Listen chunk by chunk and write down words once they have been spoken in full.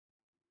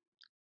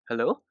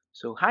Hello.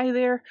 So hi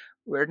there.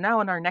 We're now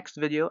on our next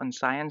video on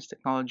science,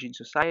 technology, and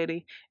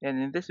society. And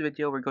in this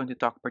video, we're going to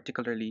talk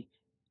particularly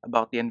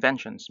about the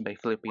inventions by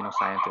Filipino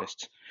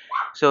scientists.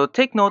 So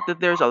take note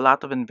that there's a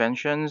lot of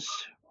inventions,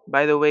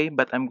 by the way,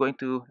 but I'm going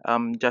to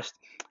just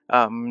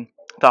um,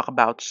 talk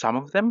about some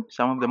of them,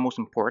 some of the most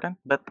important.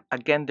 But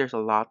again, there's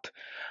a lot.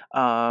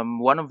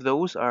 One of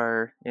those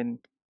are in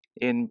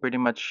pretty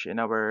much in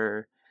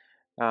our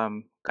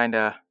kind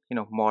of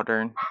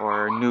modern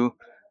or new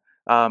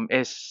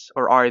is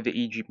or are the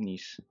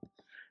e-jeepneys.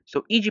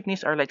 So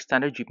e-jeepneys are like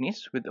standard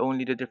jeepneys with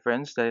only the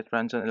difference that it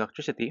runs on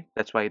electricity.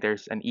 That's why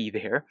there's an E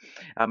there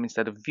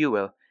instead of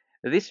fuel.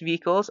 These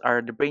vehicles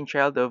are the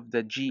brainchild of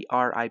the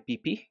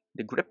GRIPP,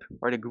 the GRIP,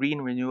 or the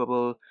Green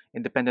Renewable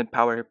Independent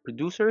Power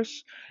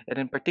Producers, and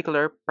in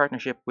particular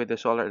partnership with the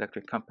solar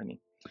electric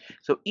company.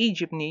 So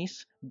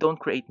e-jeepneys don't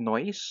create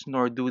noise,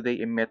 nor do they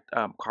emit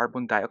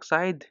carbon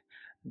dioxide.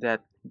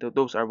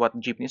 Those are what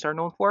jeepneys are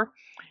known for.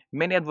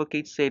 Many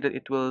advocates say that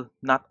it will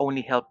not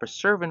only help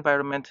preserve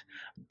environment,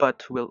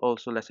 but will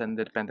also lessen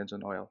the dependence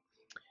on oil.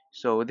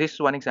 So this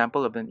is one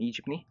example of an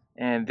e-jeepney,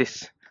 and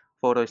this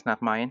photo is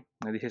not mine.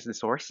 This is the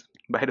source,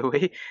 by the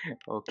way.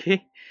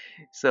 Okay,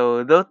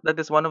 so that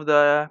is one of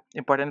the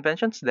important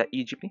inventions, the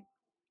e-jeepney.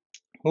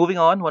 Moving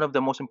on, one of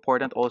the most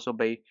important also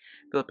by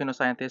Filipino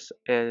scientists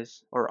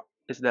is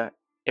the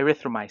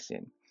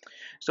erythromycin.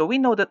 So we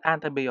know that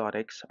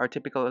antibiotics are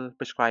typically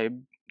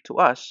prescribed to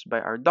us by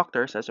our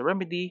doctors as a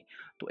remedy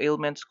to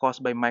ailments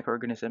caused by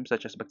microorganisms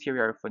such as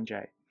bacteria or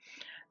fungi.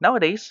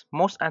 Nowadays,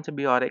 most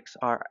antibiotics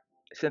are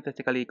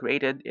synthetically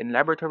created in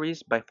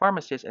laboratories by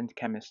pharmacists and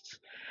chemists.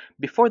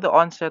 Before the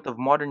onset of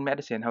modern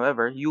medicine,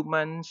 however,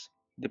 humans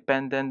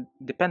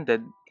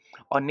depended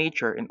on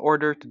nature in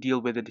order to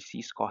deal with the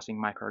disease-causing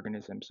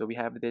microorganisms. So we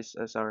have this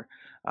as our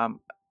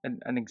um,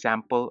 an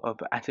example of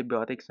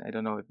antibiotics. I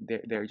don't know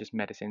if they're just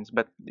medicines,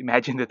 but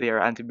imagine that they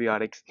are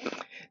antibiotics.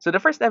 So the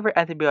first ever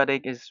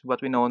antibiotic is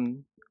what we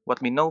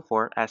know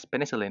for as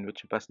penicillin,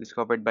 which was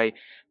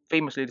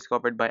famously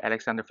discovered by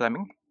Alexander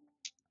Fleming,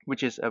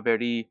 which is a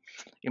very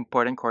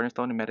important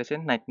cornerstone in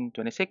medicine,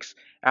 1926,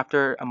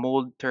 after a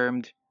mold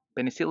termed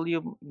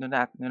Penicillium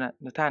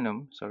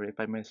notanum, sorry if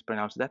I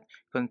mispronounced that,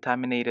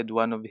 contaminated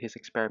one of his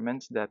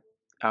experiments that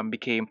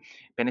became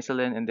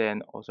penicillin and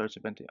then all sorts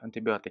of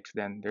antibiotics.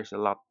 Then there's a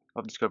lot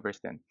of discoveries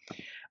then.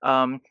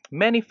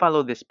 Many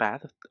follow this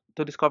path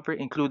to discovery,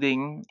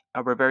 including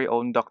our very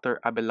own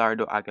Dr.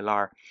 Abelardo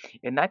Aguilar.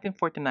 In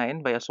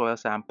 1949, via soil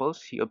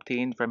samples he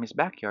obtained from his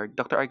backyard,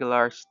 Dr.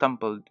 Aguilar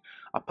stumbled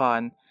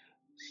upon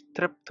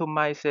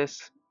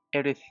Streptomyces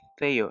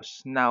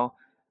erytheus. Now,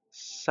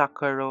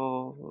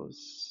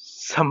 Saccharos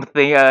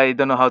something. I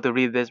don't know how to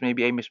read this.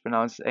 Maybe I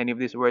mispronounced any of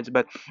these words,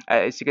 but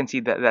as you can see,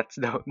 that's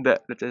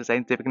the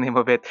scientific name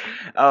of it.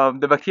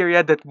 The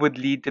bacteria that would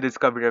lead to the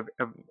discovery of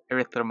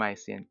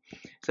erythromycin.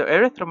 So,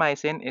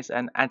 erythromycin is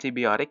an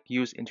antibiotic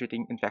used in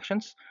treating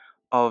infections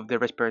of the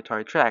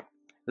respiratory tract,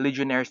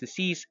 Legionnaire's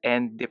disease,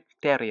 and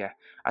diphtheria,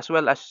 as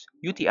well as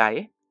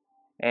UTI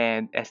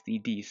and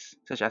STDs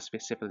such as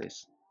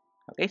syphilis.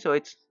 Okay, so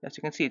it's as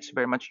you can see, it's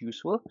very much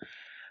useful.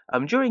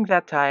 During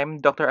that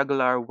time, Dr.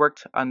 Aguilar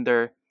worked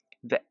under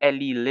the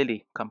Ellie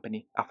Lilly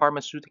company, a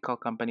pharmaceutical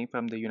company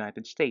from the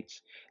United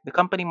States. The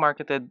company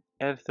marketed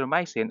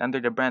erythromycin under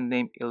the brand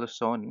name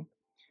Illuson,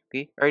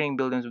 okay, earning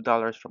billions of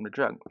dollars from the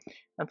drug.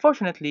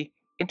 Unfortunately,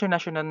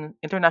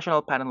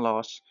 international patent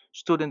laws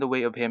stood in the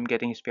way of him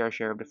getting his fair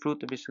share of the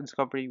fruit of his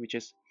discovery, which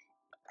is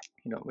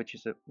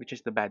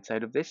the bad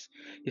side of this.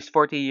 His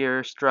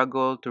 40-year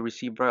struggle to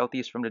receive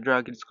royalties from the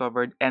drug he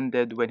discovered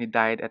ended when he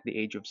died at the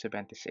age of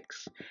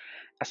 76.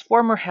 As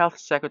former Health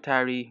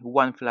Secretary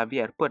Juan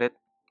Flavier put it,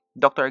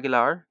 Dr.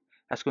 Aguilar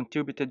has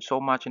contributed so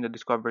much in the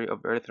discovery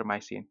of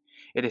erythromycin.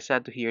 It is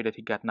sad to hear that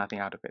he got nothing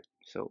out of it.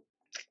 So,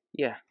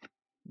 yeah,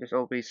 there's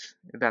always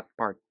that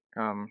part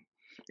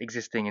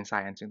existing in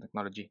science and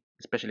technology,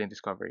 especially in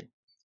discovery.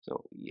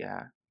 So,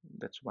 yeah,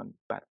 that's one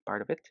bad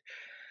part of it.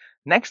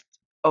 Next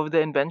of the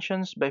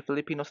inventions by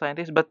Filipino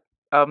scientists, but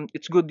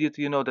it's good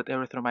you know that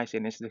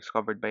erythromycin is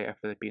discovered by a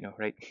Filipino,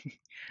 right?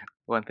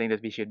 One thing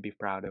that we should be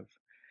proud of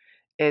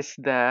is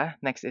the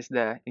next is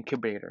the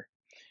incubator.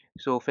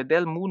 So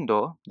Fidel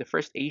Mundo, the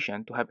first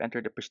Asian to have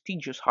entered the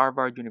prestigious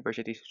Harvard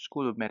University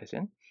School of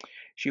Medicine,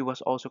 she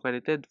was also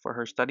credited for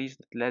her studies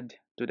that led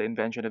to the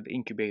invention of the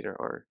incubator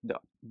or the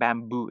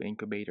bamboo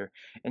incubator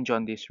and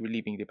jaundice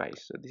relieving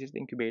device. So this is the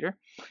incubator,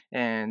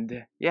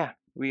 and yeah,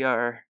 we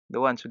are the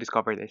ones who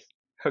discovered this.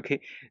 Okay,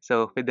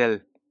 so Fidel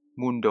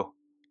Mundo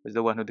was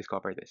the one who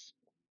discovered this.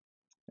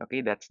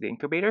 Okay, that's the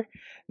incubator.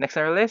 Next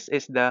on our list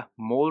is the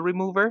mole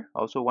remover,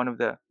 also one of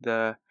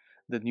the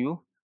new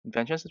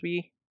inventions that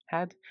we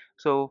had.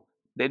 So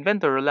the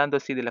inventor Rolando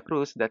C. de la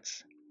Cruz,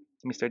 that's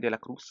Mr. de la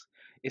Cruz,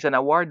 is an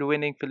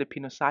award-winning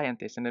Filipino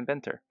scientist and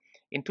inventor.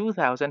 In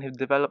 2000, he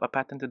developed a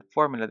patented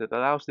formula that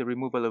allows the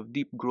removal of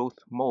deep growth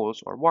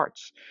moles or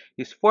warts.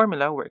 This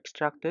formula was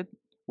extracted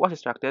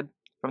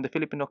from the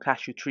Filipino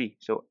cashew tree,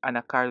 so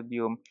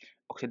Anacardium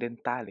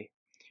occidentale,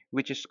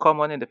 which is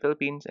common in the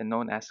Philippines and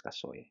known as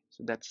kasoy.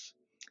 So that's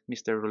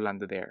Mr.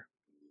 Rolando there.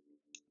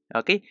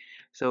 Okay,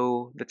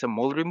 so that's a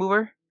mold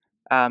remover.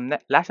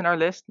 Last on our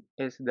list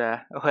is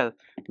the well,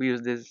 we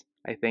use this.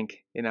 I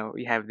think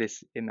we have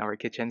this in our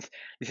kitchens.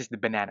 This is the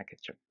banana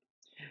ketchup.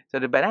 So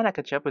the banana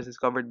ketchup was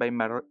discovered by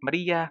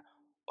Maria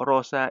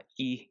Rosa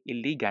E.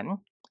 Iligan,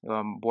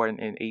 born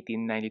in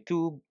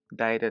 1892,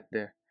 died at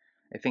the,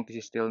 I think this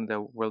is still in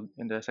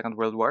the Second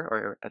World War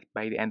or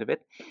by the end of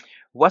it.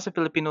 Was a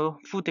Filipino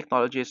food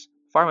technologist,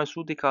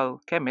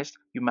 pharmaceutical chemist,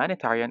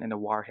 humanitarian, and a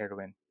war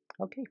heroine.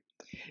 Okay.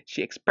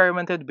 She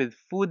experimented with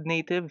food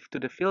native to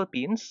the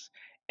Philippines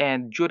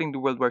and during the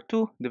World War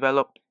II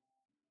developed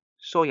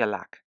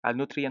Soyalac, a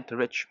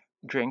nutrient-rich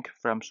drink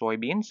from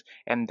soybeans,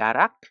 and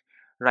Darak,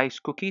 rice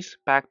cookies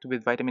packed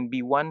with vitamin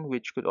B1,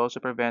 which could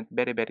also prevent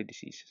beriberi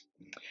disease,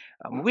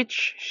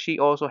 which she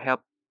also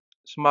helped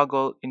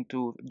smuggle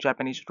into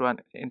Japanese-run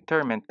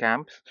internment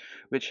camps,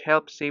 which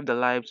helped save the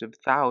lives of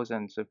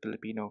thousands of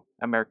Filipino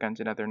Americans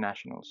and other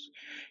nationals.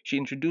 She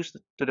introduced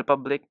to the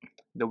public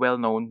the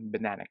well-known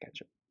banana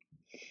ketchup.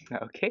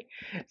 Okay,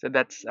 so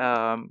that's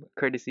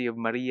courtesy of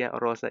Maria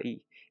Rosa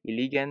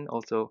Iligan,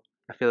 also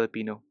a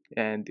Filipino,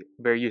 and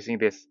we're using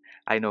this.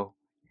 I know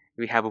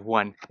we have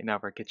one in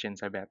our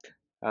kitchens, I bet.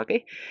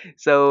 Okay,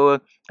 so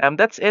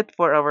that's it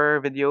for our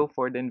video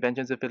for the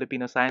inventions of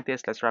Filipino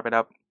scientists. Let's wrap it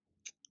up.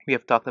 We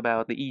have talked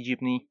about the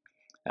Ejeepney.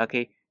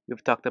 Okay,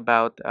 we've talked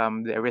about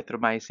the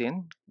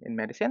erythromycin in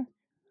medicine,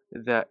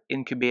 the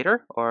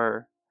incubator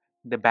or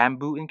the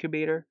bamboo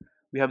incubator.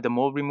 We have the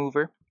mold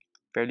remover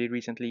fairly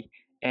recently,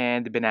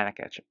 and the banana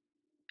ketchup.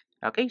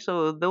 Okay,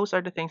 so those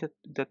are the things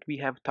that we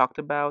have talked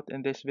about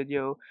in this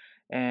video.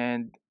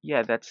 And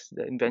yeah, that's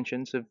the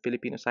inventions of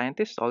Filipino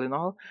scientists, all in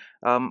all.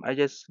 I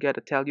just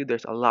gotta tell you,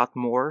 there's a lot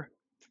more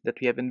that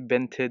we have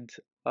invented.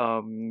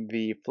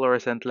 The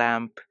fluorescent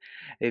lamp,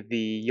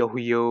 the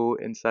yo-yo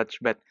and such.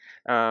 But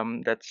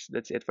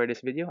that's it for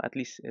this video. At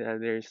least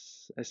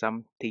there's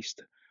some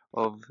taste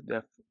of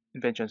the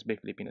inventions by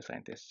Filipino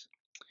scientists.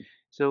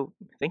 So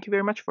thank you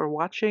very much for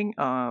watching.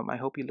 I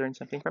hope you learned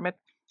something from it.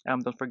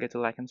 Don't forget to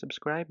like and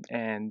subscribe.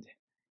 And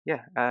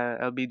yeah,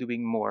 I'll be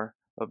doing more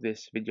of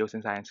these videos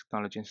in science,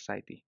 technology, and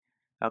society.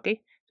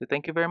 Okay, so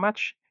thank you very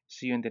much.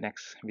 See you in the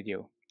next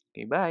video.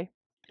 Okay, bye.